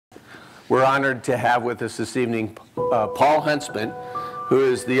We're honored to have with us this evening Paul Huntsman, who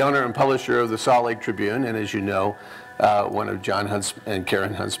is the owner and publisher of the Salt Lake Tribune, and as you know, one of Jon and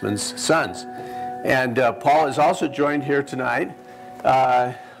Karen Huntsman's sons. And Paul is also joined here tonight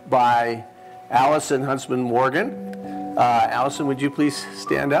by Allison Huntsman Morgan. Allison, would you please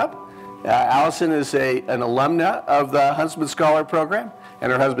stand up? Allison is an alumna of the Huntsman Scholar Program,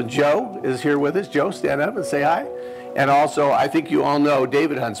 and her husband Joe is here with us. Joe, stand up and say hi. And also, I think you all know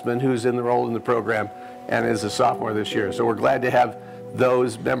David Huntsman, who's enrolled in the program and is a sophomore this year. So we're glad to have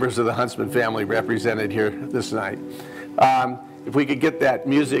those members of the Huntsman family represented here this night. If we could get that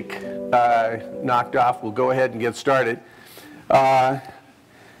music knocked off, we'll go ahead and get started. Jon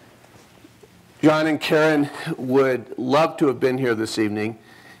and Karen would love to have been here this evening,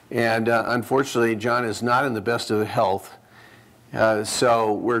 and unfortunately, Jon is not in the best of health.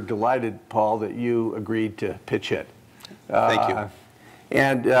 So we're delighted, Paul, that you agreed to pitch hit. Thank you.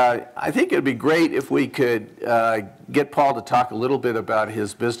 And I think it would be great if we could get Paul to talk a little bit about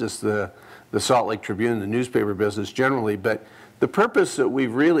his business, the Salt Lake Tribune, the newspaper business generally. But the purpose that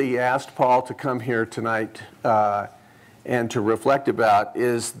we've really asked Paul to come here tonight and to reflect about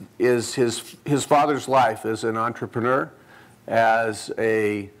is his father's life as an entrepreneur, as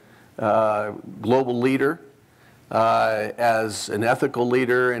a global leader, as an ethical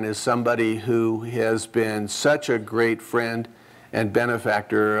leader, and as somebody who has been such a great friend and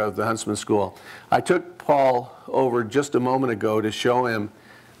benefactor of the Huntsman School. I took Paul over just a moment ago to show him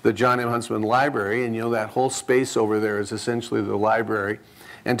the Jon M. Huntsman Library, and you know that whole space over there is essentially the library.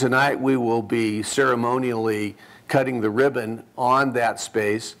 And tonight we will be ceremonially cutting the ribbon on that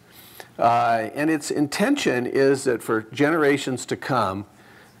space. And its intention is that for generations to come,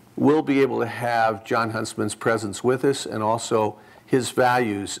 we'll be able to have Jon Huntsman's presence with us and also his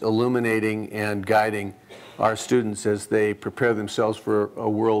values illuminating and guiding our students as they prepare themselves for a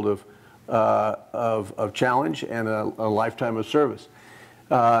world of challenge and a lifetime of service.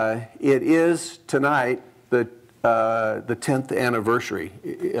 It is tonight the 10th anniversary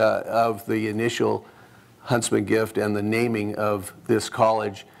of the initial Huntsman gift and the naming of this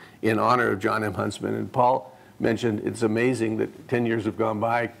college in honor of Jon M. Huntsman. And Paul mentioned it's amazing that 10 years have gone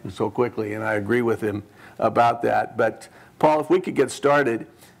by so quickly, and I agree with him about that. But Paul, if we could get started,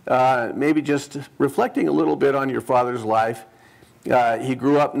 maybe just reflecting a little bit on your father's life. He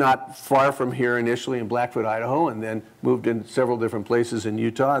grew up not far from here initially in Blackfoot, Idaho, and then moved in several different places in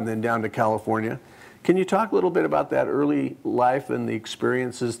Utah and then down to California. Can you talk a little bit about that early life and the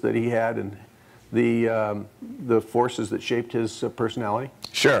experiences that he had and the forces that shaped his personality?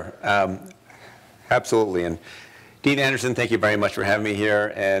 Sure. Absolutely. And Dean Anderson, thank you very much for having me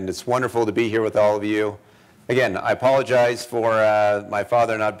here, and it's wonderful to be here with all of you. Again, I apologize for my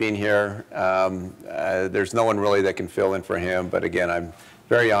father not being here. There's no one really that can fill in for him, but again, I'm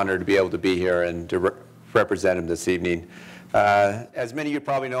very honored to be able to be here and to represent him this evening. As many of you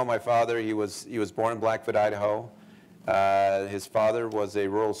probably know, my father, he was born in Blackfoot, Idaho. His father was a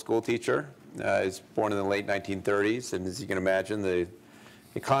rural school teacher. He was born in the late 1930s, and as you can imagine, the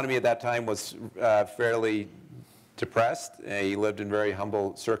economy at that time was fairly depressed. He lived in very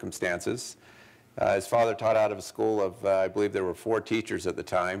humble circumstances. His father taught out of a school of, I believe there were 4 teachers at the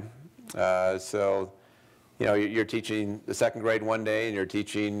time. So, you know, you're teaching the 2nd grade one day and you're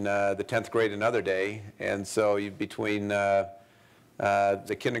teaching the 10th grade another day. And so between the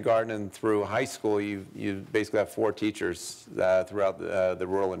kindergarten and through high school, you basically have 4 teachers throughout the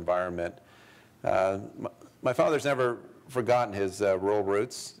rural environment. My father's never forgotten his rural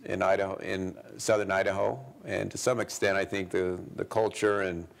roots in Idaho, in southern Idaho, and to some extent, I think the culture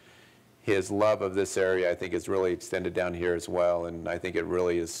and his love of this area, I think, is really extended down here as well, and I think it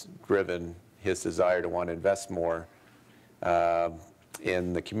really has driven his desire to want to invest more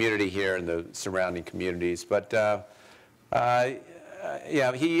in the community here and the surrounding communities. But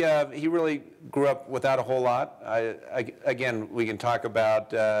yeah, he really grew up without a whole lot. Again, we can talk about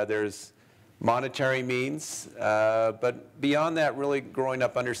there's monetary means, but beyond that, really growing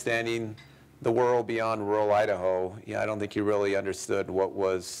up understanding the world beyond rural Idaho, I don't think he really understood what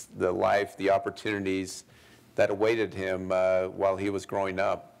was the life, the opportunities that awaited him while he was growing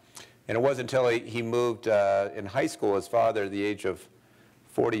up. And it wasn't until he moved in high school, his father, at the age of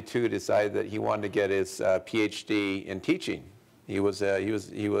 42, decided that he wanted to get his PhD in teaching. He was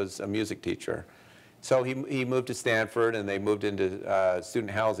a music teacher. So he moved to Stanford, and they moved into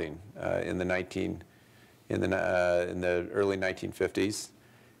student housing in the early 1950s.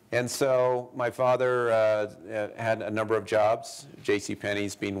 And so my father had a number of jobs,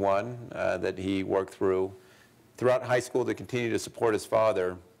 JCPenney's being one that he worked throughout high school to continue to support his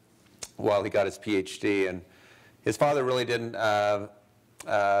father while he got his PhD. And his father really didn't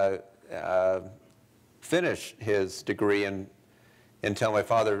finish his degree until my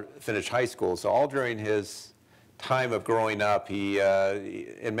father finished high school. So all during his time of growing up, he,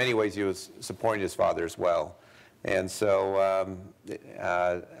 in many ways, he was supporting his father as well. And so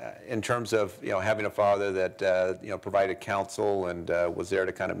in terms of, having a father that, provided counsel and was there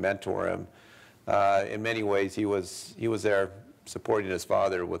to kind of mentor him, in many ways, he was there supporting his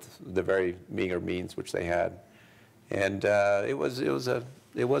father with the very meager means which they had. And it was a,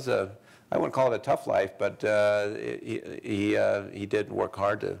 I wouldn't call it a tough life, but he did work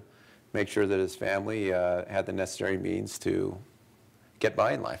hard to make sure that his family had the necessary means to get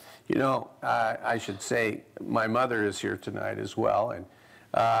by in life. I should say my mother is here tonight as well, and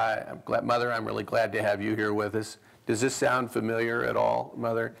Mother, I'm really glad to have you here with us. Does this sound familiar at all,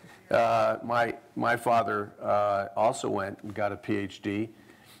 Mother? My father also went and got a PhD,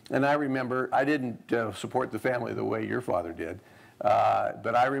 and I remember I didn't support the family the way your father did,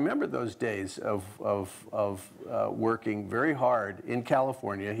 but I remember those days of working very hard in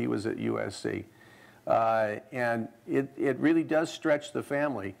California. He was at USC, and it really does stretch the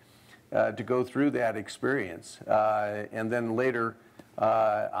family to go through that experience, and then later.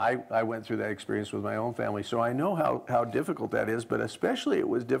 I went through that experience with my own family, so I know how difficult that is, but especially it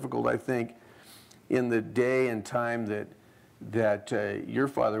was difficult, I think, in the day and time that your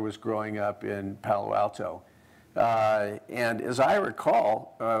father was growing up in Palo Alto. And as I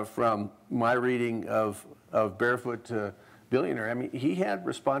recall from my reading of Barefoot to Billionaire, I mean, he had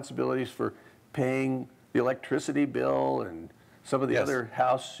responsibilities for paying the electricity bill and some of the other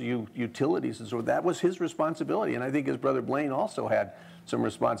house utilities, and so that was his responsibility. And I think his brother Blaine also had some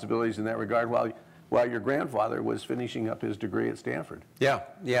responsibilities in that regard while your grandfather was finishing up his degree at Stanford. Yeah.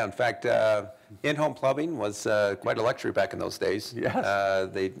 In fact, in-home plumbing was quite a luxury back in those days.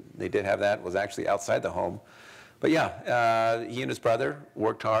 Yes. They did have that. It was actually outside the home. But yeah, he and his brother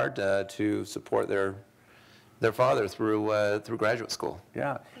worked hard to support their father through graduate school.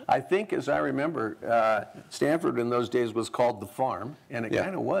 Yeah, I think, as I remember, Stanford in those days was called the farm, and it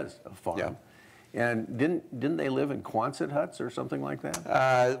kind of was a farm. Yeah. And didn't they live in Quonset huts or something like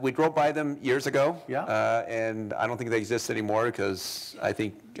that? We drove by them years ago. Yeah. And I don't think they exist anymore because I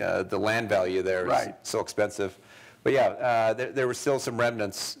think the land value there is so expensive. But yeah, there were still some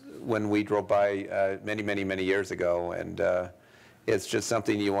remnants when we drove by many years ago, and it's just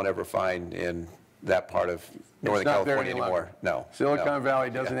something you won't ever find in that part of Northern California anymore. No. Silicon Valley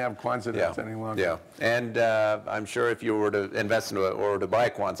doesn't have Quonset huts any longer. Yeah, and I'm sure if you were to invest in it or to buy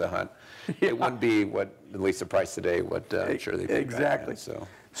a Quonset hut, it wouldn't be what, at least the price today, what I'm sure they'd be. Exactly.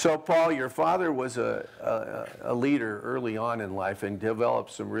 So Paul, your father was a leader early on in life and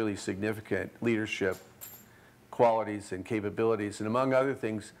developed some really significant leadership qualities and capabilities, and among other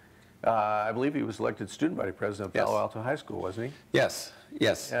things, I believe he was elected student body president of Palo Alto High School, wasn't he? Yes, he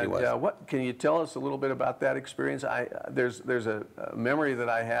was. What can you tell us a little bit about that experience? There's a memory that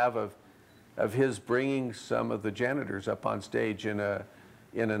I have of his bringing some of the janitors up on stage in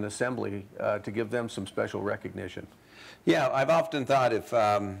an assembly to give them some special recognition. Yeah, I've often thought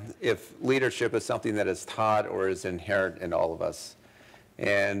if leadership is something that is taught or is inherent in all of us,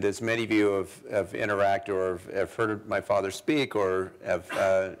 and as many of you have interacted or have heard my father speak or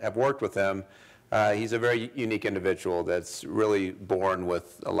have worked with him, he's a very unique individual that's really born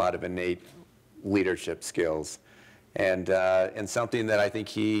with a lot of innate leadership skills, and something that I think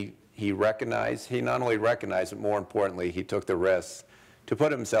he recognized. He not only recognized, but more importantly, he took the risks to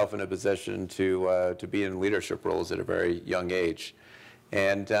put himself in a position to be in leadership roles at a very young age.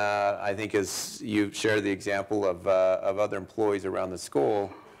 And I think as you share the example of other employees around the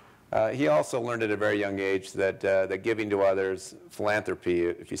school, he also learned at a very young age that giving to others, philanthropy,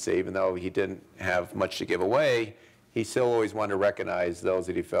 if you say, even though he didn't have much to give away, he still always wanted to recognize those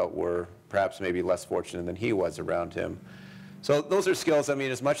that he felt were perhaps maybe less fortunate than he was around him. So those are skills, I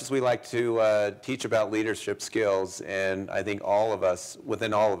mean, as much as we like to teach about leadership skills, and I think all of us,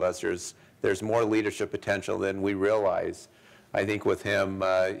 within all of us, there's more leadership potential than we realize. I think with him,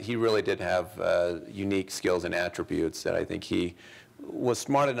 he really did have unique skills and attributes that I think he was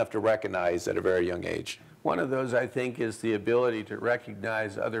smart enough to recognize at a very young age. One of those, I think, is the ability to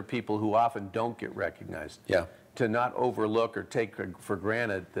recognize other people who often don't get recognized. Yeah. To not overlook or take for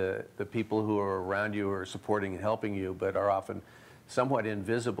granted the people who are around you, who are supporting and helping you, but are often somewhat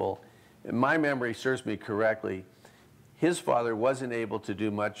invisible. And my memory serves me correctly, his father wasn't able to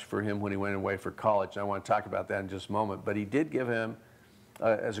do much for him when he went away for college. I want to talk about that in just a moment. But he did give him,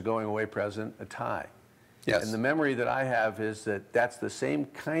 as a going away present, a tie. Yes. And the memory that I have is that that's the same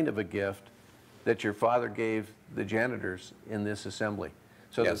kind of a gift that your father gave the janitors in this assembly.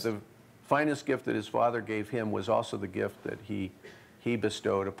 So yes. the finest gift that his father gave him was also the gift that he he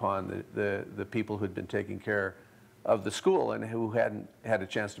bestowed upon the people who'd been taking care of the school and who hadn't had a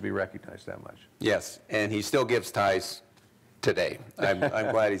chance to be recognized that much. Yes, and he still gives ties today. I'm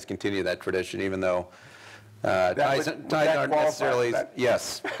glad he's continued that tradition, even though ties aren't necessarily,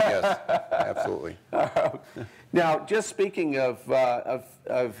 yes, absolutely. Now, just speaking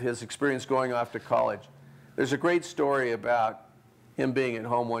of his experience going off to college, there's a great story about him being at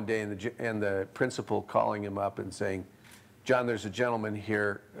home one day and the principal calling him up and saying, John, there's a gentleman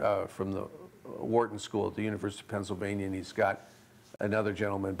here from the Wharton School at the University of Pennsylvania, and he's got another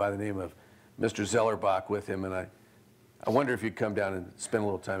gentleman by the name of Mr. Zellerbach with him, and I wonder if you'd come down and spend a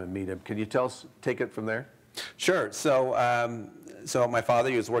little time and meet him. Can you tell us, take it from there? Sure. So, so my father,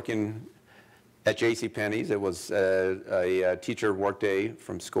 he was working at J.C. Penney's. It was a teacher workday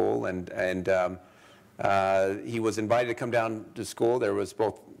from school, and he was invited to come down to school. There was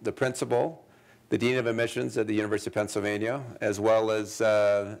both the principal, the dean of admissions at the University of Pennsylvania, as well as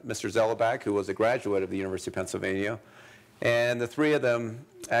Mr. Zellerbach, who was a graduate of the University of Pennsylvania. And the three of them,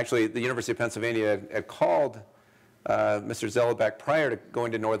 actually, the University of Pennsylvania had called Mr. Zellerbach prior to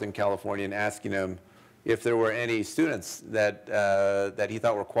going to Northern California and asking him if there were any students that, that he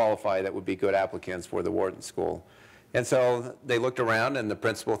thought were qualified that would be good applicants for the Wharton School. And so they looked around, and the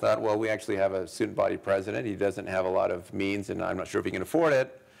principal thought, well, we actually have a student body president. He doesn't have a lot of means, and I'm not sure if he can afford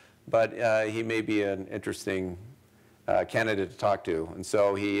it, but he may be an interesting candidate to talk to. And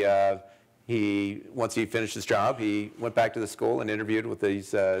so once he finished his job, he went back to the school and interviewed with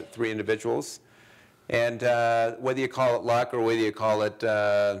these three individuals. And whether you call it luck or whether you call it,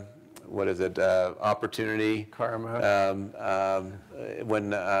 what is it, opportunity. Karma.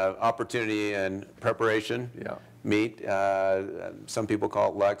 When opportunity and preparation meet, some people call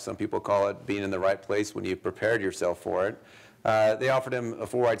it luck, some people call it being in the right place when you've prepared yourself for it. They offered him a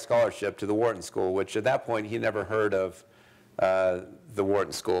full-ride scholarship to the Wharton School, which at that point he never heard of the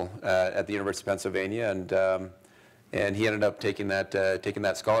Wharton School at the University of Pennsylvania, and he ended up taking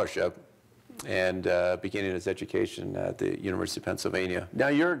that scholarship and beginning his education at the University of Pennsylvania. Now,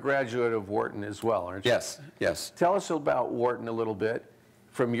 you're a graduate of Wharton as well, aren't you? Yes, yes. Tell us about Wharton a little bit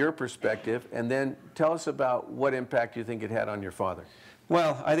from your perspective, and then tell us about what impact you think it had on your father.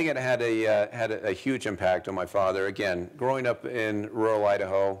 Well, I think it had a huge impact on my father. Again, growing up in rural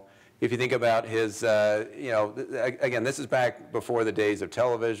Idaho, if you think about his, again, this is back before the days of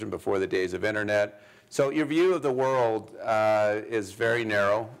television, before the days of internet. So your view of the world is very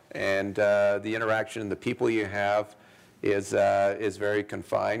narrow, and the interaction, the people you have is very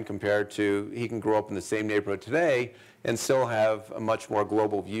confined compared to, he can grow up in the same neighborhood today and still have a much more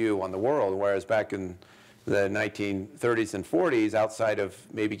global view on the world, whereas back in the 1930s and 40s, outside of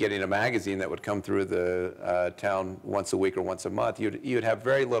maybe getting a magazine that would come through the town once a week or once a month, you'd have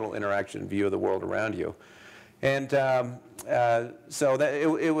very little interaction view of the world around you. And so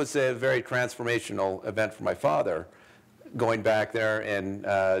it was a very transformational event for my father, going back there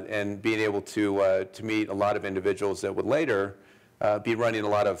and being able to meet a lot of individuals that would later be running a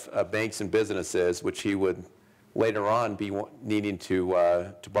lot of banks and businesses, which he would later on be needing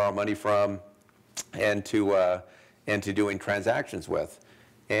to borrow money from and to doing transactions with.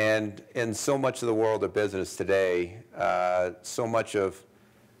 And in so much of the world of business today, so much of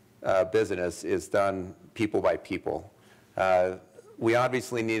business is done people by people. We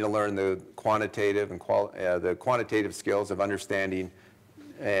obviously need to learn the quantitative and the quantitative skills of understanding,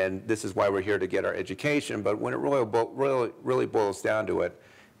 and this is why we're here to get our education. But when it really boils down to it,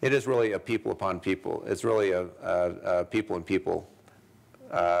 it is really a people upon people. It's really a people and people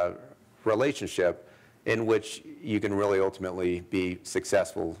relationship in which you can really ultimately be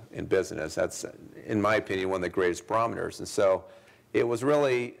successful in business. That's, in my opinion, one of the greatest barometers. And so it was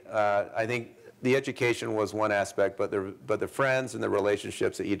really, I think the education was one aspect, but the friends and the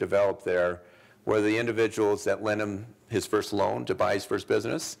relationships that he developed there were the individuals that lent him his first loan to buy his first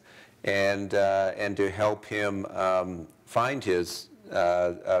business and to help him find his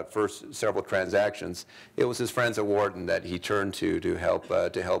first several transactions. It was his friends at Wharton that he turned to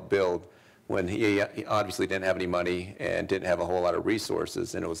help build when he obviously didn't have any money and didn't have a whole lot of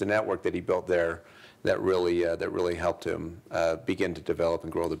resources. And it was a network that he built there that really helped him begin to develop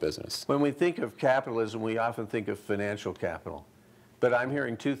and grow the business. When we think of capitalism, we often think of financial capital. But I'm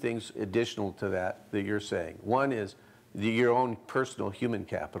hearing two things additional to that you're saying. One is your own personal human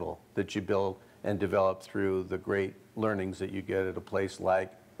capital that you build and develop through the great learnings that you get at a place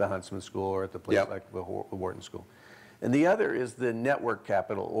like the Huntsman School or at the place like the Wharton School. And the other is the network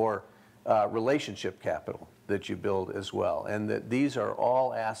capital or relationship capital that you build as well. And that these are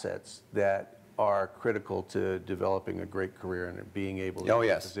all assets that are critical to developing a great career and being able to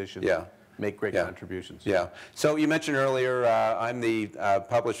get positions make great contributions. Yeah. So you mentioned earlier, I'm the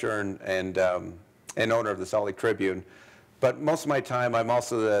publisher and owner of the Salt Lake Tribune. But most of my time, I'm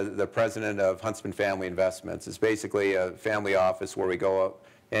also the president of Huntsman Family Investments. It's basically a family office where we go up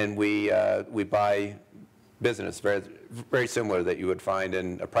and we buy business, very similar that you would find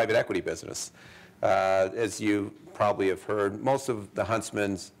in a private equity business. As you probably have heard, most of the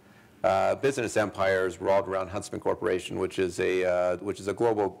Huntsman's business empires revolved around Huntsman Corporation, which is a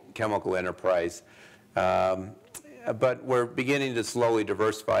global chemical enterprise. But we're beginning to slowly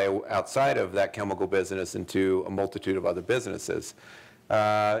diversify outside of that chemical business into a multitude of other businesses.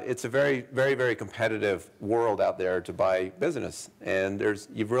 It's a very, very, very competitive world out there to buy business, and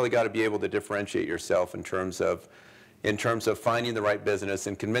you've really got to be able to differentiate yourself in terms of finding the right business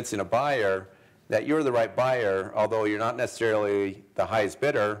and convincing a buyer that you're the right buyer, although you're not necessarily the highest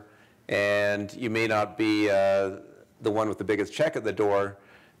bidder, and you may not be the one with the biggest check at the door.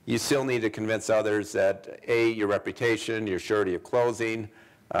 You still need to convince others that A, your reputation, your surety of closing,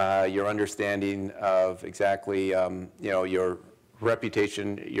 your understanding of exactly your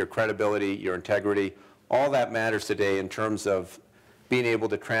reputation, your credibility, your integrity, all that matters today in terms of being able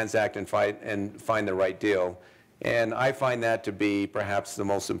to transact and find the right deal. And I find that to be perhaps the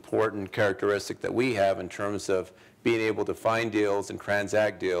most important characteristic that we have in terms of being able to find deals and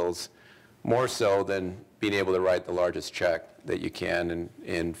transact deals, more so than being able to write the largest check that you can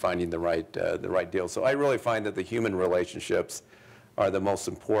in finding the right deal. So I really find that the human relationships are the most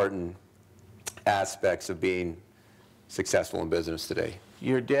important aspects of being successful in business today.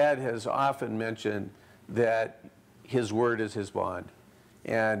 Your dad has often mentioned that his word is his bond,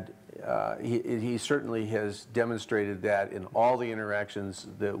 and he certainly has demonstrated that in all the interactions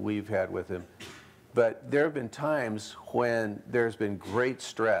that we've had with him. But there have been times when there's been great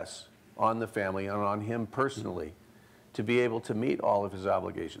stress on the family and on him personally to be able to meet all of his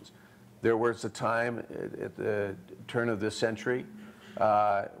obligations. There was a time at the turn of this century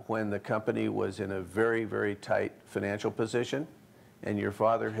when the company was in a very, very tight financial position, and your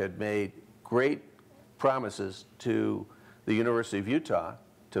father had made great promises to the University of Utah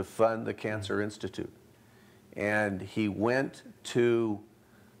to fund the Cancer Institute. And he went to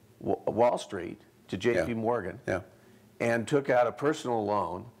Wall Street, to J.P. Morgan, and took out a personal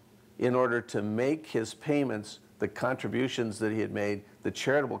loan in order to make his payments, the contributions that he had made, the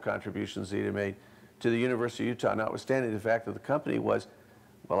charitable contributions that he had made to the University of Utah, notwithstanding the fact that the company was,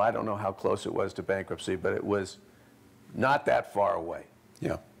 well, I don't know how close it was to bankruptcy, but it was not that far away.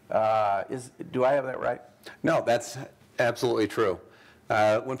 Yeah. Do I have that right? No, that's absolutely true.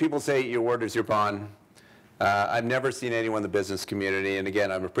 When people say your word is your bond, I've never seen anyone in the business community, and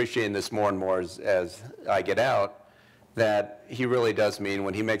again, I'm appreciating this more and more as I get out, that he really does mean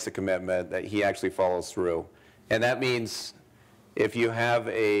when he makes a commitment that he actually follows through. And that means if you have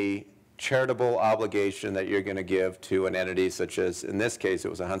a charitable obligation that you're going to give to an entity such as, in this case, it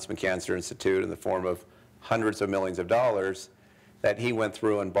was a Huntsman Cancer Institute in the form of hundreds of millions of dollars, that he went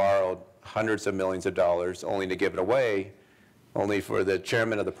through and borrowed hundreds of millions of dollars only to give it away, only for the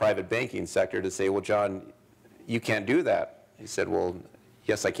chairman of the private banking sector to say, well, John, you can't do that. He said, well,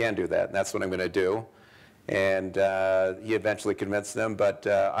 yes, I can do that, and that's what I'm going to do. And he eventually convinced them, but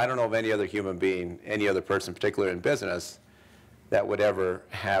I don't know of any other human being, any other person, particularly in business, that would ever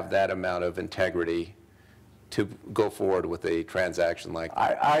have that amount of integrity to go forward with a transaction like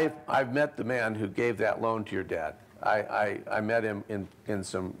that. I've met the man who gave that loan to your dad. I met him in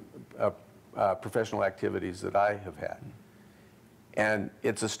some professional activities that I have had. And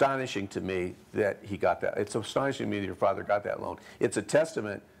it's astonishing to me that he got that. It's astonishing to me that your father got that loan. It's a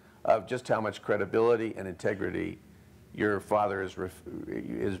testament of just how much credibility and integrity your father is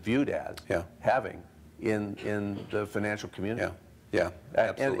viewed as having in the financial community. Yeah,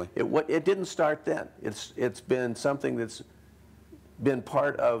 absolutely. And it didn't start then. It's been something that's been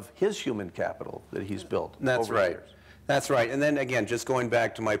part of his human capital that he's built over the years. That's right. And then again, just going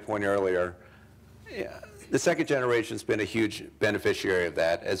back to my point earlier, the second generation's been a huge beneficiary of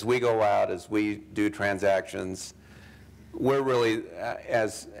that. As we go out, as we do transactions, we're really,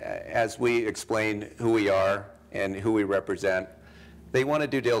 as we explain who we are and who we represent, they want to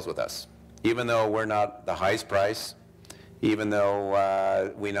do deals with us. Even though we're not the highest price, even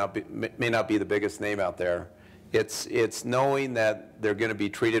though we may not be the biggest name out there, it's knowing that they're going to be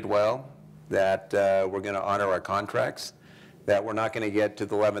treated well, that we're going to honor our contracts, that we're not going to get to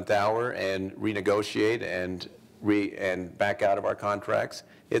the 11th hour and renegotiate and back out of our contracts.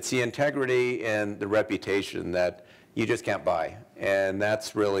 It's the integrity and the reputation that you just can't buy. And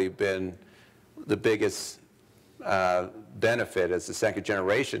that's really been the biggest benefit as the second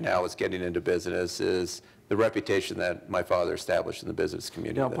generation now is getting into business, is the reputation that my father established in the business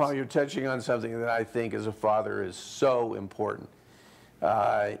community. Now, Paul, you're touching on something that I think as a father is so important.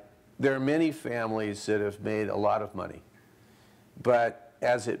 There are many families that have made a lot of money, but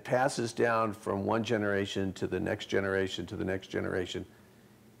as it passes down from one generation to the next generation to the next generation,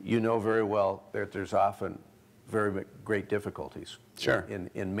 you know very well that there's often very great difficulties sure.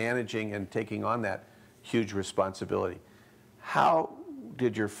 in managing and taking on that huge responsibility. How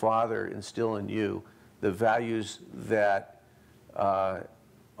did your father instill in you the values that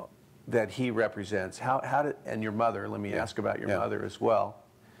that he represents? How did, and your mother, let me ask about your mother as well.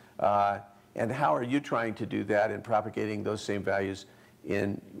 And how are you trying to do that in propagating those same values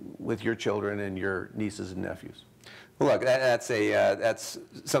with your children and your nieces and nephews? Well, look, that's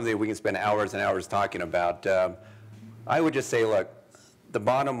something we can spend hours and hours talking about. I would just say, look, the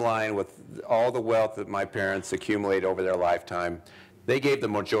bottom line with all the wealth that my parents accumulated over their lifetime, they gave the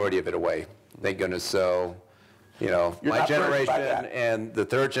majority of it away. Thank goodness. So, you know, my generation and the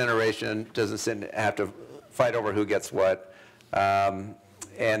third generation doesn't have to fight over who gets what. And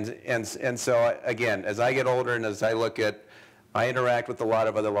so, again, as I get older and as I interact with a lot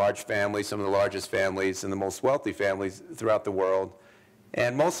of other large families, some of the largest families and the most wealthy families throughout the world.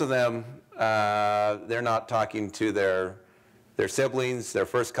 And most of them, they're not talking to their siblings, their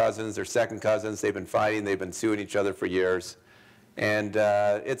first cousins, their second cousins. They've been fighting, they've been suing each other for years. And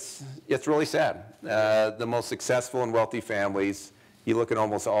it's really sad. The most successful and wealthy families, you look at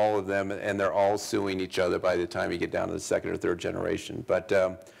almost all of them, and they're all suing each other by the time you get down to the second or third generation. But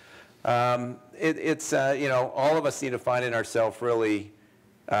it's you know, all of us need to find in ourselves really,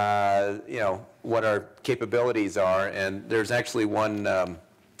 you know, what our capabilities are. And there's actually one,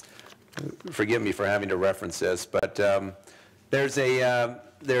 forgive me for having to reference this, but there's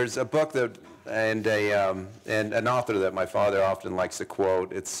a book that, and an author that my father often likes to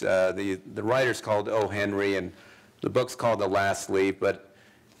quote. It's the writer's called O. Henry, and the book's called The Last Leap. But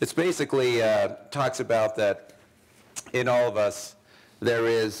it's basically talks about that in all of us there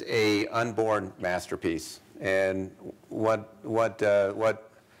is a unborn masterpiece. And what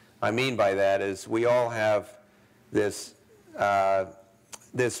I mean by that is we all have this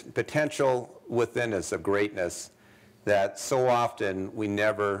this potential within us of greatness that so often we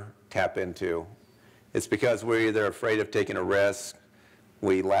never tap into. It's because we're either afraid of taking a risk,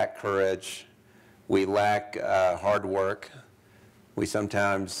 we lack courage, we lack hard work, we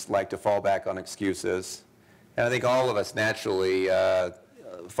sometimes like to fall back on excuses. And I think all of us naturally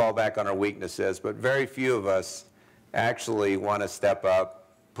fall back on our weaknesses, but very few of us actually want to step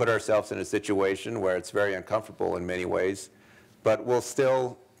up, put ourselves in a situation where it's very uncomfortable in many ways, but we'll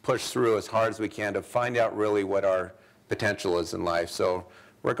still push through as hard as we can to find out really what our potential is in life. So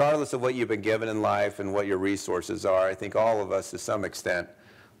regardless of what you've been given in life and what your resources are, I think all of us to some extent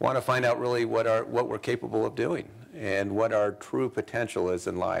want to find out really what we're capable of doing and what our true potential is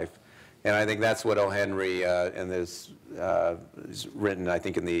in life. And I think that's what O. Henry, and this is written, I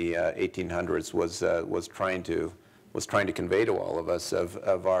think, in the 1800s, was trying to convey to all of us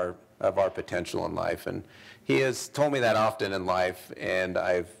of our potential in life. And he has told me that often in life, and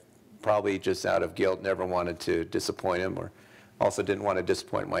I've probably just out of guilt never wanted to disappoint him, or also didn't want to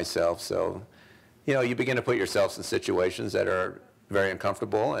disappoint myself. So, you know, you begin to put yourselves in situations that are very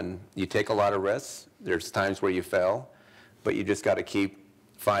uncomfortable, and you take a lot of risks. There's times where you fail, but you just got to keep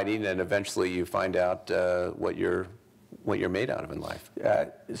fighting, and eventually you find out what you're made out of in life.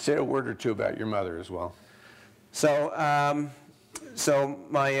 Say a word or two about your mother as well. So, so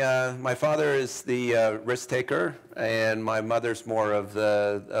my father is the risk taker, and my mother's more of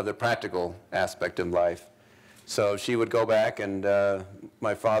the practical aspect in life. So she would go back, and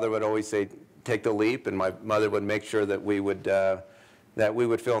my father would always say, "Take the leap," and my mother would make sure that we would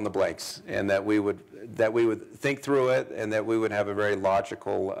fill in the blanks, and that we would think through it, and that we would have a very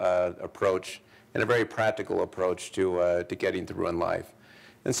logical approach and a very practical approach to getting through in life.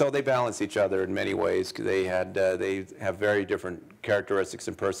 And so they balance each other in many ways. They have very different characteristics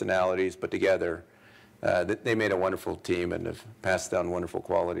and personalities, but together they made a wonderful team and have passed down wonderful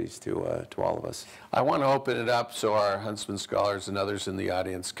qualities to all of us. I want to open it up so our Huntsman scholars and others in the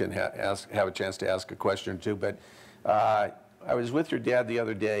audience can have a chance to ask a question or two. But I was with your dad the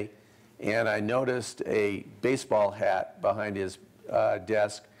other day, and I noticed a baseball hat behind his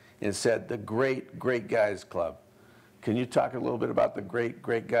desk, and it said, "The Great Great Guys Club." Can you talk a little bit about the Great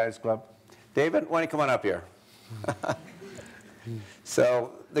Great Guys Club? David, why don't you come on up here?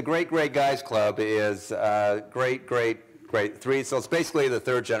 So the Great Great Guys Club is great three. So it's basically the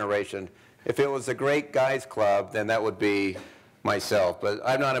third generation. If it was a Great Guys Club, then that would be myself. But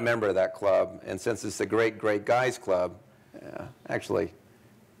I'm not a member of that club. And since it's the Great Great Guys Club, actually,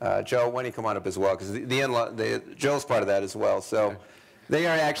 Joe, why don't you come on up as well? Because Joe's part of that as well. So they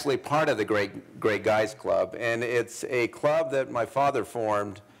are actually part of the Great Guys Club. And it's a club that my father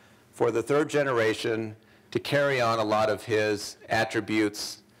formed for the third generation to carry on a lot of his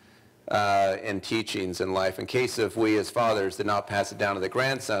attributes and teachings in life. In case if we as fathers did not pass it down to the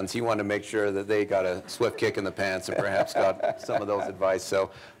grandsons, he wanted to make sure that they got a swift kick in the pants and perhaps got some of those advice.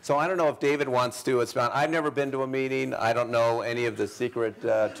 So I don't know if David wants to expound. I've never been to a meeting. I don't know any of the secret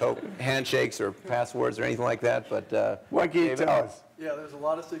handshakes or passwords or anything like that. But what can you tell us? Yeah, there's a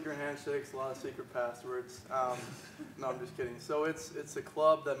lot of secret handshakes, a lot of secret passwords. No, I'm just kidding. So it's a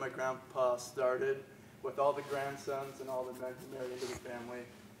club that my grandpa started with all the grandsons and all the men who married into the family.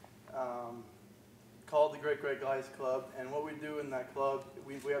 Called the Great Guys Club, and what we do in that club,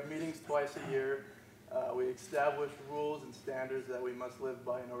 we have meetings twice a year. We establish rules and standards that we must live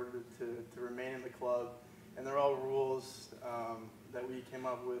by in order to remain in the club, and they're all rules that we came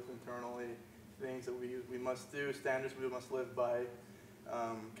up with internally, things that we must do, standards we must live by,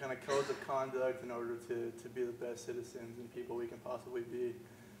 kind of codes of conduct in order to be the best citizens and people we can possibly be.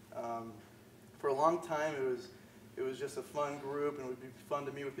 For a long time, it was just a fun group, and it would be fun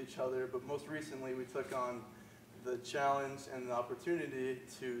to meet with each other, but most recently we took on the challenge and the opportunity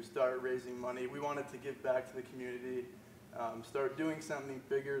to start raising money. We wanted to give back to the community, start doing something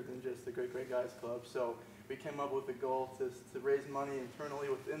bigger than just the Great Guys Club. So we came up with a goal to raise money internally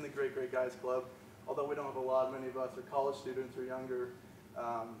within the Great Guys Club, although we don't have a lot, many of us are college students or younger,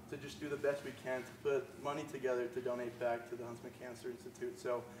 to just do the best we can to put money together to donate back to the Huntsman Cancer Institute.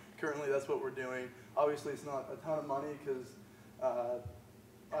 So currently that's what we're doing. Obviously it's not a ton of money because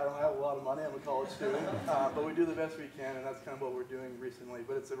I don't have a lot of money, I'm a college student, but we do the best we can, and that's kind of what we're doing recently.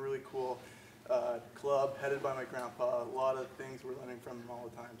 But it's a really cool club headed by my grandpa. A lot of things we're learning from him all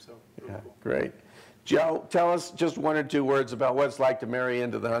the time, so really cool. Great. Joe, tell us just one or two words about what it's like to marry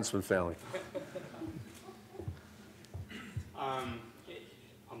into the Huntsman family. I'm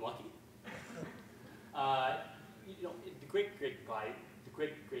lucky. You know, the Great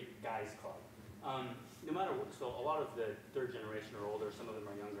Guys Club. No matter what, so a lot of the third generation are older, some of them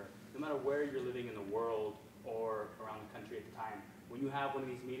are younger. No matter where you're living in the world or around the country at the time, when you have one of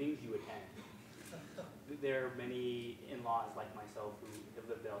these meetings, you attend. There are many in-laws like myself who have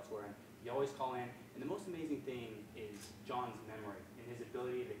lived elsewhere, and you always call in. And the most amazing thing is John's memory and his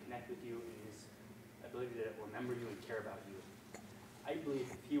ability to connect with you and his ability to remember you and care about you. I believe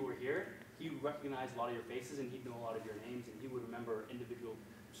if he were here, he would recognize a lot of your faces and he'd know a lot of your names and he would remember individual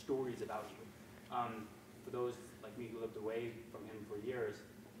stories about you. For those like me who lived away from him for years,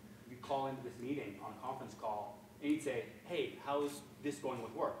 you'd call into this meeting on a conference call and he'd say, hey, how's this going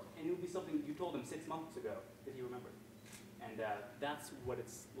with work? And it would be something you told him 6 months ago that he remembered. And that's what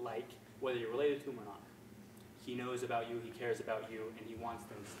it's like, whether you're related to him or not. He knows about you, he cares about you, and he wants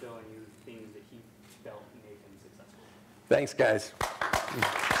to instill in you things that he felt made him successful. Thanks, guys.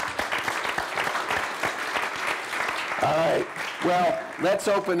 All right. Well, let's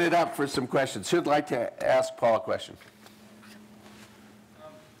open it up for some questions. Who'd like to ask Paul a question?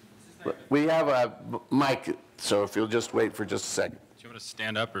 We have a mic, so if you'll just wait for just a second. Do you want to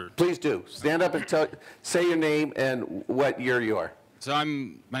stand up or? Please do. Stand up and say your name and what year you are. So my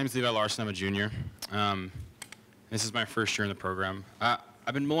name is Levi Larson. I'm a junior. This is my first year in the program.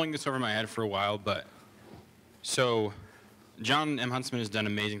 I've been mulling this over my head for a while, but so Jon M. Huntsman has done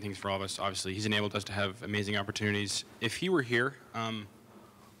amazing things for all of us, obviously. He's enabled us to have amazing opportunities. If he were here,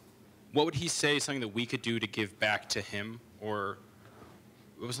 what would he say is something that we could do to give back to him, or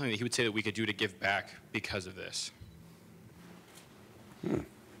what was something that he would say that we could do to give back because of this?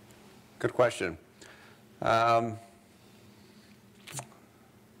 Good question. I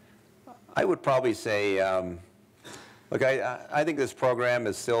would probably say, look, I think this program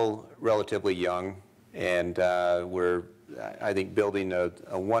is still relatively young, and we're, I think, building a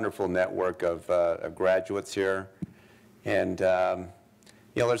wonderful network of graduates here. And, you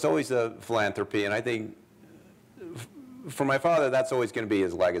know, there's always a philanthropy, and I think for my father, that's always going to be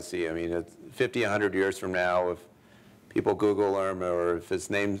his legacy. I mean, 50, 100 years from now, if people Google him or if his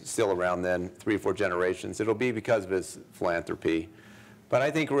name's still around then, 3 or 4 generations, it'll be because of his philanthropy. But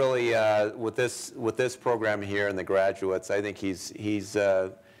I think really with this program here and the graduates, I think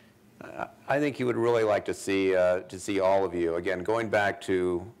I think he would really like to see all of you. Again, going back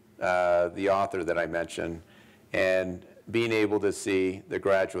to the author that I mentioned, and being able to see the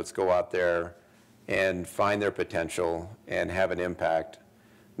graduates go out there and find their potential and have an impact,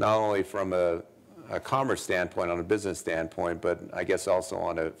 not only from a commerce standpoint, on a business standpoint, but I guess also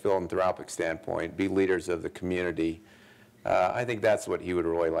on a philanthropic standpoint, be leaders of the community. I think that's what he would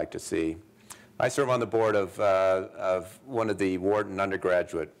really like to see. I serve on the board of one of the Wharton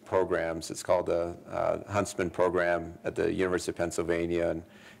undergraduate programs. It's called the Huntsman program at the University of Pennsylvania. And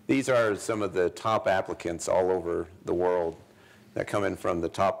these are some of the top applicants all over the world that come in from the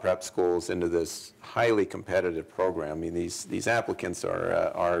top prep schools into this highly competitive program. I mean, these applicants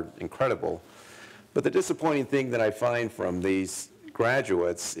are incredible. But the disappointing thing that I find from these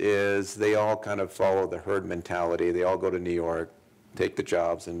graduates is they all kind of follow the herd mentality. They all go to New York, take the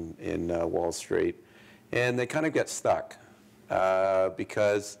jobs in Wall Street, and they kind of get stuck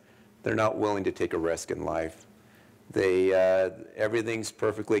because they're not willing to take a risk in life. Everything's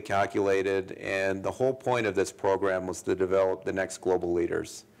perfectly calculated, and the whole point of this program was to develop the next global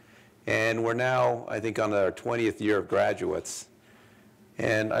leaders. And we're now, I think, on our 20th year of graduates,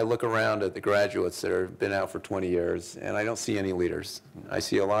 and I look around at the graduates that have been out for 20 years, and I don't see any leaders. I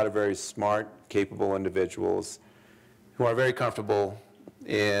see a lot of very smart, capable individuals who are very comfortable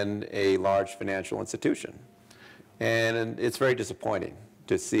in a large financial institution. And it's very disappointing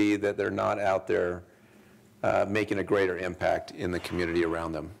to see that they're not out there making a greater impact in the community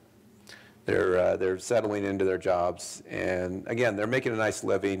around them. They're settling into their jobs, and again, they're making a nice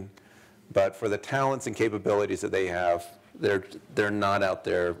living, but for the talents and capabilities that they have, they're not out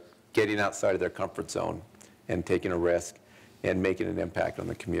there getting outside of their comfort zone and taking a risk and making an impact on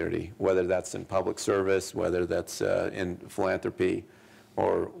the community, whether that's in public service, whether that's in philanthropy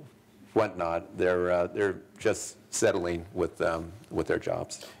or whatnot. They're just settling with their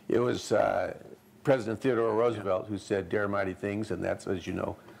jobs. It was President Theodore Roosevelt who said, "Dare mighty things," and that's, as you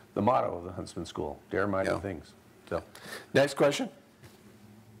know, the motto of the Huntsman School, "Dare mighty things." So, next question.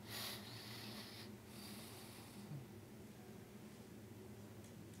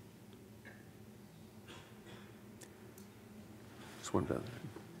 This one down there.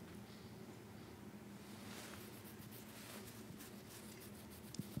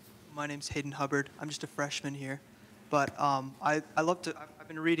 My name's Hayden Hubbard. I'm just a freshman here, but I love to. I've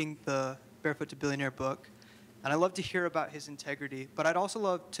been reading the Barefoot to Billionaire book, and I love to hear about his integrity. But I'd also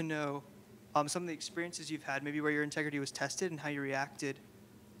love to know some of the experiences you've had, maybe where your integrity was tested and how you reacted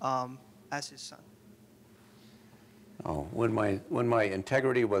as his son. Oh, when my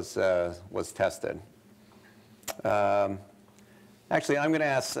integrity was tested. Actually, I'm going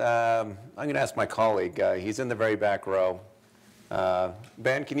to ask my colleague. He's in the very back row.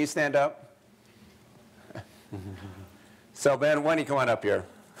 Ben, can you stand up? So Ben, why don't you come on up here?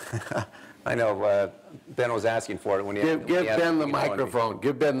 I know Ben was asking for it when he Give Ben the microphone.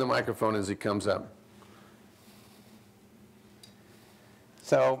 Give Ben the microphone as he comes up.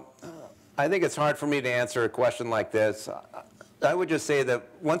 So I think it's hard for me to answer a question like this. I would just say that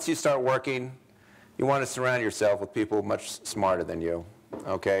once you start working, you want to surround yourself with people much smarter than you,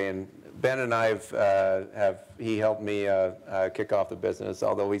 okay? And Ben and I he helped me kick off the business,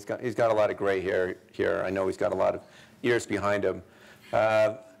 although he's got a lot of gray hair here. I know he's got a lot of years behind him.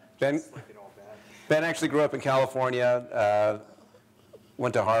 Ben actually grew up in California,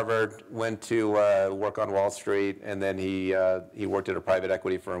 went to Harvard, went to work on Wall Street, and then he worked at a private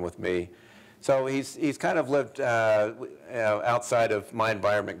equity firm with me. So he's kind of lived outside of my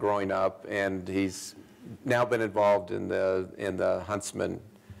environment growing up, and he's now been involved in the Huntsman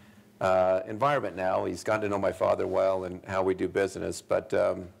environment now. He's gotten to know my father well and how we do business, but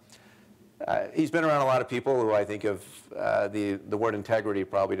he's been around a lot of people who I think of the word integrity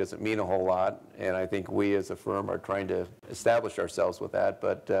probably doesn't mean a whole lot, and I think we as a firm are trying to establish ourselves with that.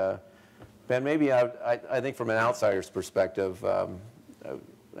 But Ben, maybe I think from an outsider's perspective,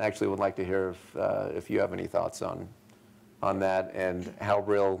 I actually would like to hear if you have any thoughts on that and how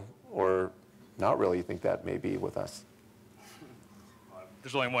real or not real you think that may be with us.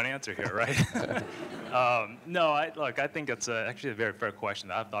 There's only one answer here, right? No, look, I think it's actually a very fair question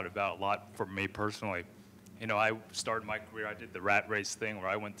that I've thought about a lot for me personally. You know, I started my career, I did the rat race thing where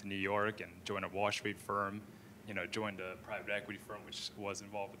I went to New York and joined a Wall Street firm, you know, joined a private equity firm which was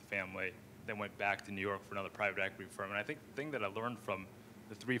involved with the family, then went back to New York for another private equity firm. And I think the thing that I learned from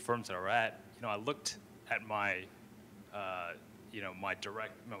the three firms that I were at, you know, I looked at my, you know, my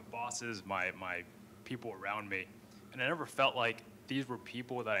bosses, my people around me, and I never felt like these were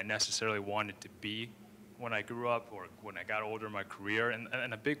people that I necessarily wanted to be when I grew up or when I got older in my career.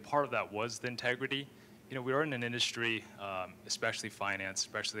 And a big part of that was the integrity. You know, we are in an industry, especially finance,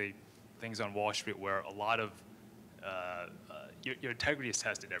 especially things on Wall Street, where a lot of your integrity is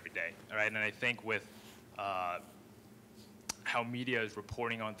tested every day, all right? And I think with how media is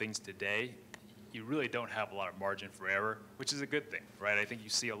reporting on things today, you really don't have a lot of margin for error, which is a good thing, right? I think you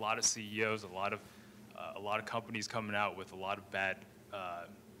see a lot of CEOs, a lot of companies coming out with a lot of bad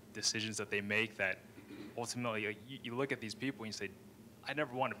decisions that they make that ultimately, you look at these people and you say, I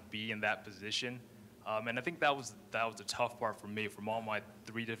never want to be in that position. And I think that was the tough part for me from all my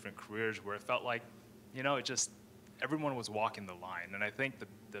 3 different careers, where it felt like, you know, it just, everyone was walking the line. And I think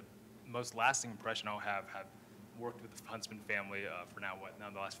the most lasting impression I'll have worked with the Huntsman family for now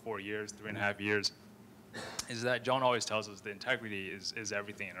the last 4 years, 3.5 years, is that Jon always tells us that integrity is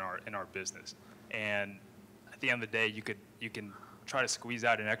everything in our business. And at the end of the day, you can try to squeeze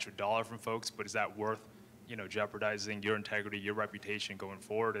out an extra dollar from folks, but is that worth, you know, jeopardizing your integrity, your reputation going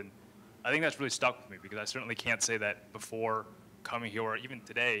forward? And I think that's really stuck with me, because I certainly can't say that before coming here, or even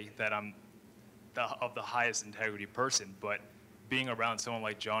today, that I'm of the highest integrity person. But being around someone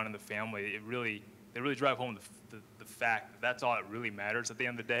like Jon and the family, they really drive home the fact that that's all that really matters at the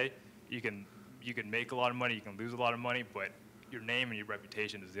end of the day. You can make a lot of money, you can lose a lot of money, but your name and your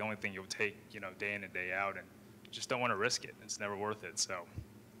reputation is the only thing you'll take, you know, day in and day out, and you just don't want to risk it. It's never worth it. So.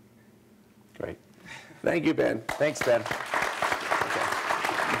 Great. Thank you, Ben. Thanks, Ben.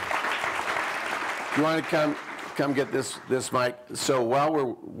 You want to come get this mic? So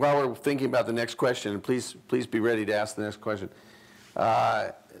while we're thinking about the next question, and please be ready to ask the next question.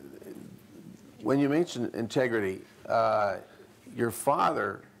 When you mentioned integrity, your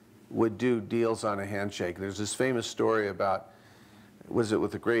father would do deals on a handshake. There's this famous story about, was it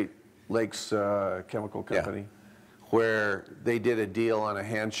with the Great Lakes Chemical Company, where they did a deal on a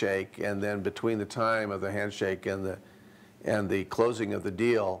handshake, and then between the time of the handshake and the closing of the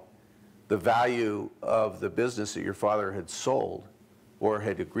deal, the value of the business that your father had sold or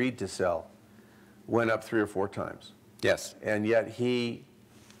had agreed to sell went up 3 or 4 times. Yes. And yet he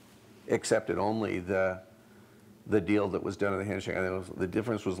accepted only the deal that was done on the handshake. And the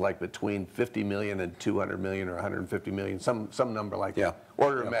difference was like between 50 million and 200 million or 150 million, some number like that,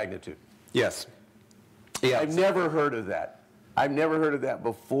 order of magnitude. Yes. Yeah. I've never heard of that. I've never heard of that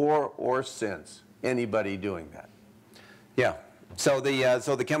before or since, anybody doing that. Yeah. So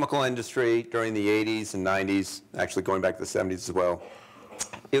the chemical industry during the 80s and 90s, actually going back to the 70s as well,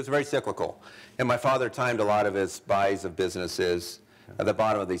 it was very cyclical. And my father timed a lot of his buys of businesses at the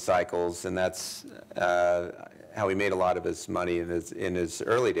bottom of these cycles, and that's how he made a lot of his money in his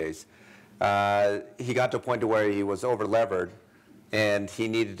early days. He got to a point to where he was over-levered, and he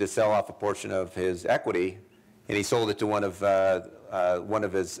needed to sell off a portion of his equity, and he sold it to one of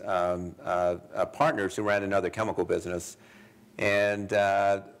his partners who ran another chemical business. And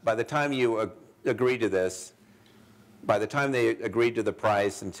by the time you agreed to this, by the time they agreed to the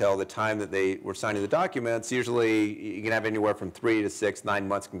price until the time that they were signing the documents, usually you can have anywhere from 3 to 6, 9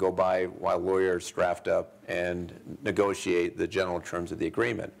 months can go by while lawyers draft up and negotiate the general terms of the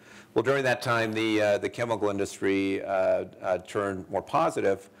agreement. Well, during that time, the chemical industry turned more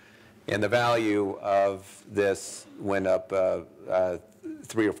positive, and the value of this went up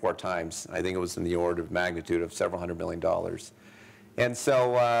 3 or 4 times. I think it was in the order of magnitude of several $100 million. And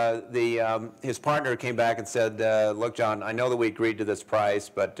so his partner came back and said, look, Jon, I know that we agreed to this price,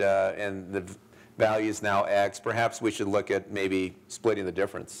 but and the value is now X. Perhaps we should look at maybe splitting the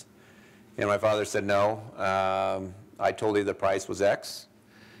difference. And my father said, no. I told you the price was X,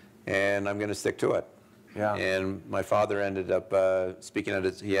 and I'm going to stick to it. Yeah. And my father ended up speaking at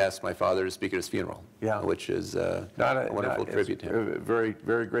he asked my father to speak at his funeral, which is a wonderful tribute to him. A very,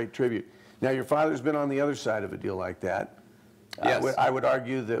 very great tribute. Now, your father's been on the other side of a deal like that. Yes. I would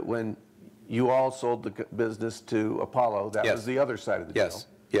argue that when you all sold the business to Apollo, that was the other side of the deal. Yes,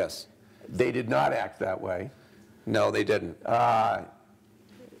 yes. They did not act that way. No, they didn't.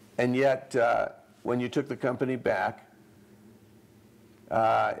 And yet, when you took the company back,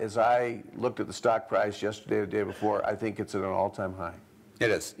 as I looked at the stock price yesterday or the day before, I think it's at an all-time high. It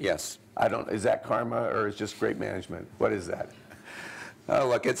is, yes. Is that karma or is it just great management? What is that?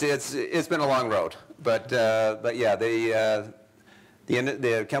 Look, it's been a long road, but yeah,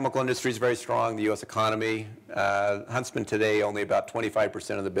 the chemical industry is very strong. The U.S. economy, Huntsman today, only about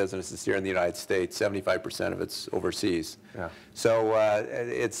 25% of the business is here in the United States. 75% of it's overseas. Yeah. So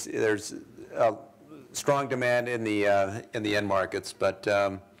there's a strong demand in the end markets, but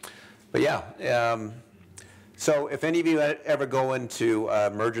yeah. So if any of you ever go into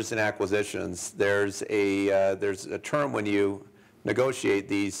mergers and acquisitions, there's a term when you negotiate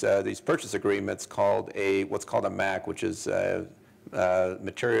these purchase agreements called what's called a MAC, which is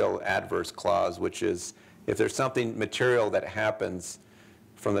material adverse clause, which is if there's something material that happens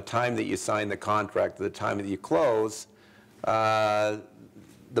from the time that you sign the contract to the time that you close, the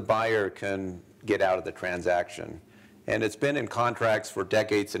buyer can get out of the transaction. And it's been in contracts for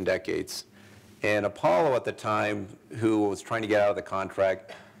decades and decades. And Apollo at the time, who was trying to get out of the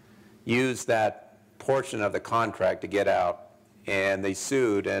contract, used that portion of the contract to get out. And they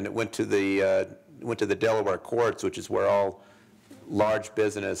sued, and it went to the Delaware courts, which is where all large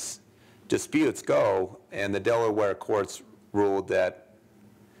business disputes go, and the Delaware courts ruled that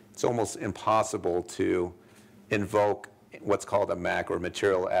it's almost impossible to invoke what's called a MAC, or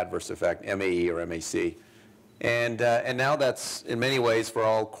material adverse effect, MAE or MAC. And now that's, in many ways, for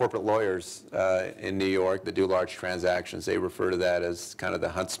all corporate lawyers in New York that do large transactions, they refer to that as kind of the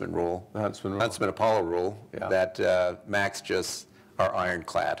Huntsman rule. The Huntsman rule. Huntsman-Apollo rule, Yeah. that MACs just are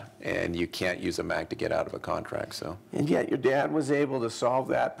ironclad, and you can't use a MAC to get out of a contract. So. And yet your dad was able to solve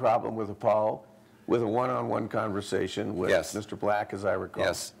that problem with Apollo with a one-on-one conversation with Yes. Mr. Black, as I recall.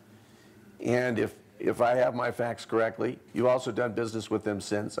 Yes. And if I have my facts correctly, you've also done business with them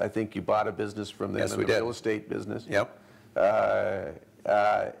since. I think you bought a business from them Yes, in we the did. real estate business. Yep.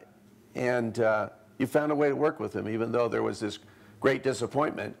 And you found a way to work with them, even though there was this great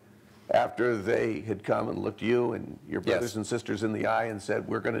disappointment after they had come and looked you and your brothers Yes. and sisters in the eye and said,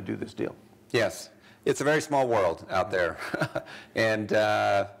 we're going to do this deal. Yes, it's a very small world out there, and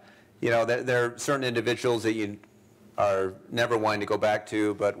you know, there are certain individuals that you are never wanting to go back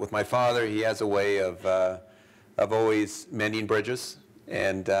to. But with my father, he has a way of always mending bridges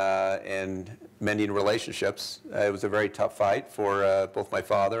and mending relationships. It was a very tough fight for both my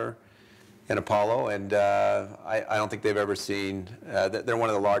father and Apollo, and I don't think they've ever seen. They're one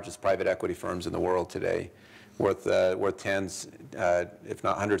of the largest private equity firms in the world today, worth tens, if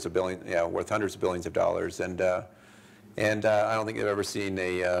not hundreds of billions, worth hundreds of billions of dollars, and I don't think they've ever seen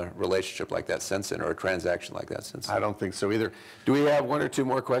a relationship like that since then, or a transaction like that since then. I don't think so either. Do we have one or two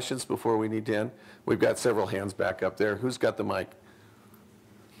more questions before we need to end? We've got several hands back up there. Who's got the mic?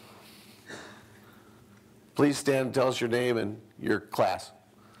 Please stand and tell us your name and your class.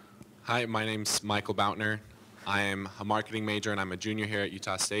 Hi, my name's Michael Boutner. I am a marketing major and I'm a junior here at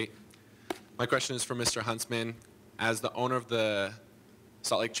Utah State. My question is for Mr. Huntsman. As the owner of the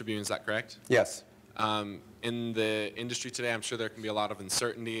Salt Lake Tribune, is that correct? Yes. In the industry today, I'm sure there can be a lot of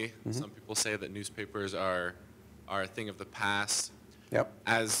uncertainty. Some people say that newspapers are a thing of the past. Yep.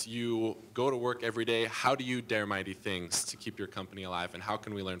 As you go to work every day, how do you dare mighty things to keep your company alive, and how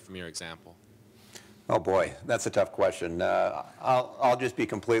can we learn from your example? Oh boy, that's a tough question. I'll just be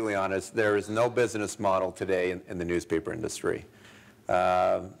completely honest. There is no business model today in the newspaper industry.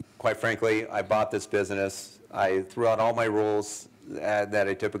 Quite frankly, I bought this business. I threw out all my rules that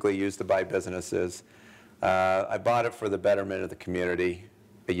I typically use to buy businesses. I bought it for the betterment of the community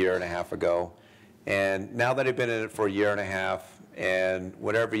a year and a half ago. And now that I've been in it for a year and a half, and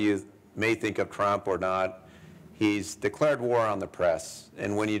whatever you may think of Trump or not, he's declared war on the press.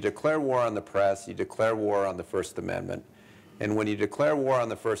 And when you declare war on the press, you declare war on the First Amendment. And when you declare war on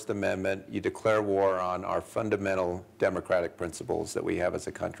the First Amendment, you declare war on our fundamental democratic principles that we have as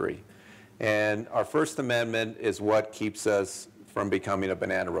a country. And our First Amendment is what keeps us from becoming a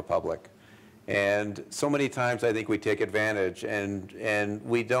banana republic. And so many times I think we take advantage, and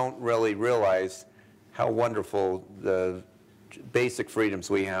we don't really realize how wonderful the basic freedoms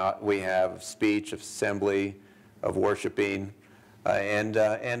we have of speech, of assembly, of worshiping, and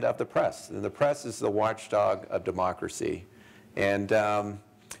of the press. And the press is the watchdog of democracy. And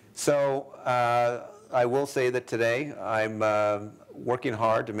so I will say that today I'm working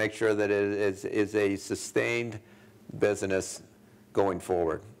hard to make sure that it is a sustained business going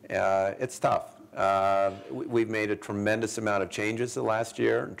forward. It's tough. We've made a tremendous amount of changes the last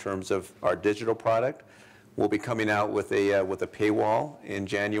year in terms of our digital product. We'll be coming out with a paywall in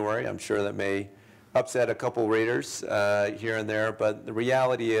January. I'm sure that may upset a couple readers here and there, but the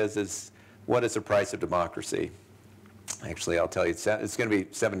reality is what is the price of democracy? Actually, I'll tell you, it's going to be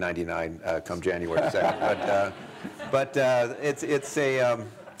 $7.99 come January 2nd. But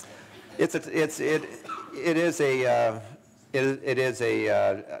it is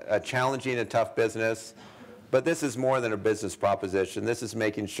a challenging and tough business. But this is more than a business proposition. This is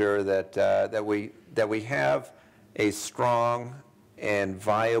making sure that we have a strong and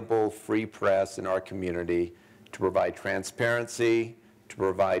viable free press in our community to provide transparency, to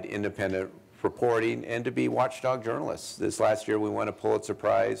provide independent reporting, and to be watchdog journalists. This last year we won a Pulitzer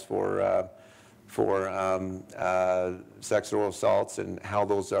Prize for sexual assaults and how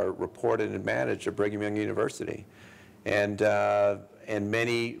those are reported and managed at Brigham Young University. And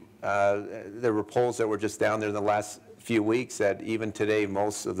many, there were polls that were just down there in the last few weeks that even today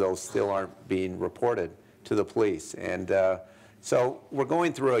most of those still aren't being reported to the police. And so we're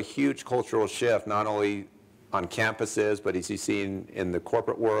going through a huge cultural shift, not only on campuses, but as you see in the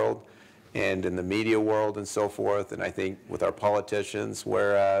corporate world and in the media world and so forth. And I think with our politicians,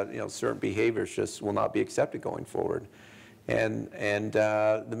 where certain behaviors just will not be accepted going forward. And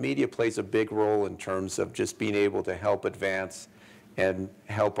the media plays a big role in terms of just being able to help advance and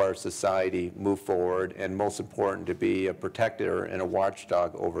help our society move forward, and most important, to be a protector and a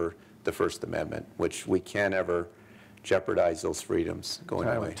watchdog over the First Amendment, which we can't ever jeopardize those freedoms going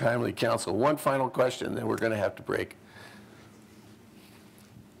away. Timely counsel. One final question, then we're going to have to break.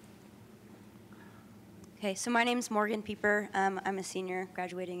 Okay, so my name's Morgan Pieper. I'm a senior,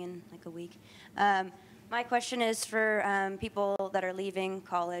 graduating in like a week. My question is for people that are leaving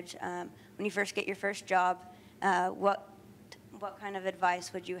college. When you first get your first job, what kind of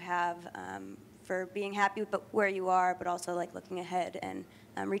advice would you have for being happy with where you are, but also like looking ahead and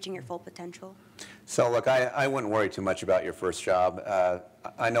reaching your full potential? So look, I wouldn't worry too much about your first job.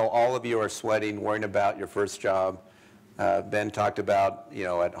 I know all of you are sweating, worrying about your first job. Ben talked about,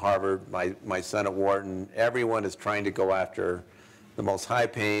 at Harvard, my son at Wharton, everyone is trying to go after the most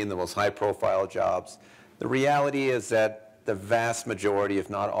high-paying, the most high-profile jobs. The reality is that the vast majority,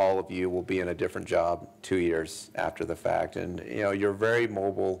 if not all of you, will be in a different job 2 years after the fact. And, you're a very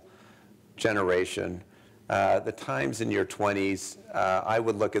mobile generation. The times in your 20s, I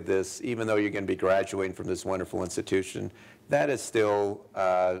would look at this, even though you're going to be graduating from this wonderful institution, that is still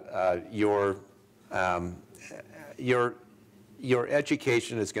your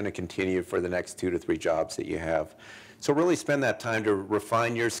education is going to continue for the next 2 to 3 jobs that you have. So really spend that time to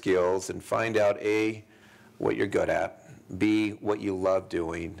refine your skills and find out, A, what you're good at, B, what you love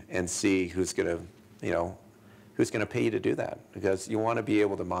doing, and C, who's going to pay you to do that, because you want to be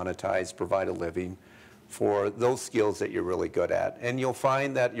able to monetize, provide a living for those skills that you're really good at. And you'll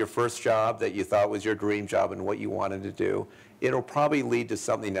find that your first job that you thought was your dream job and what you wanted to do, it'll probably lead to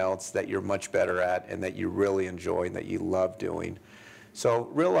something else that you're much better at and that you really enjoy and that you love doing. So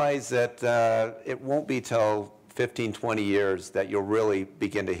realize that it won't be till 15, 20 years that you'll really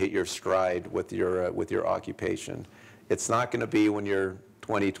begin to hit your stride with your occupation. It's not going to be when you're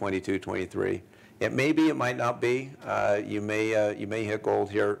 20, 22, 23. It may be, it might not be. You may hit gold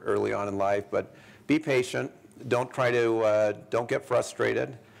here early on in life, but be patient. Don't get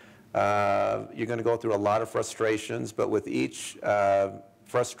frustrated. You're going to go through a lot of frustrations, but with each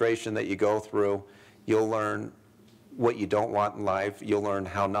frustration that you go through, you'll learn what you don't want in life. You'll learn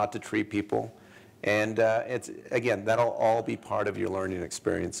how not to treat people. And again, that'll all be part of your learning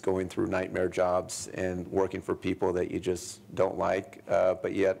experience, going through nightmare jobs and working for people that you just don't like.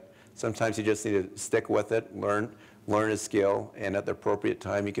 But yet, sometimes you just need to stick with it, learn a skill, and at the appropriate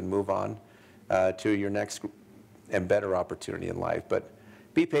time, you can move on to your next and better opportunity in life. But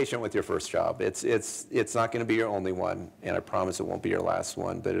be patient with your first job. It's not going to be your only one, and I promise it won't be your last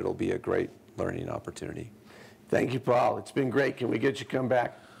one, but it'll be a great learning opportunity. Thank you, Paul. It's been great. Can we get you to come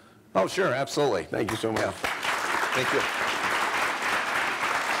back? Oh, sure, absolutely. Thank you so much. Yeah. Thank you.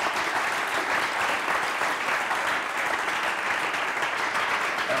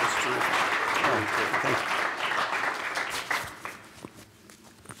 That was terrific. Thank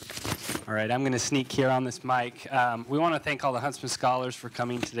you. All right, I'm going to sneak here on this mic. We want to thank all the Huntsman Scholars for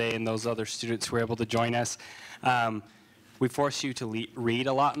coming today and those other students who were able to join us. We force you to read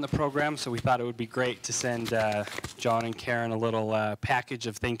a lot in the program, so we thought it would be great to send Jon and Karen a little package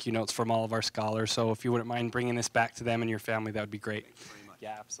of thank you notes from all of our scholars. So if you wouldn't mind bringing this back to them and your family, that would be great. Thank you very much.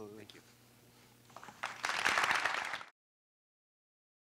 Yeah, absolutely. Thank you.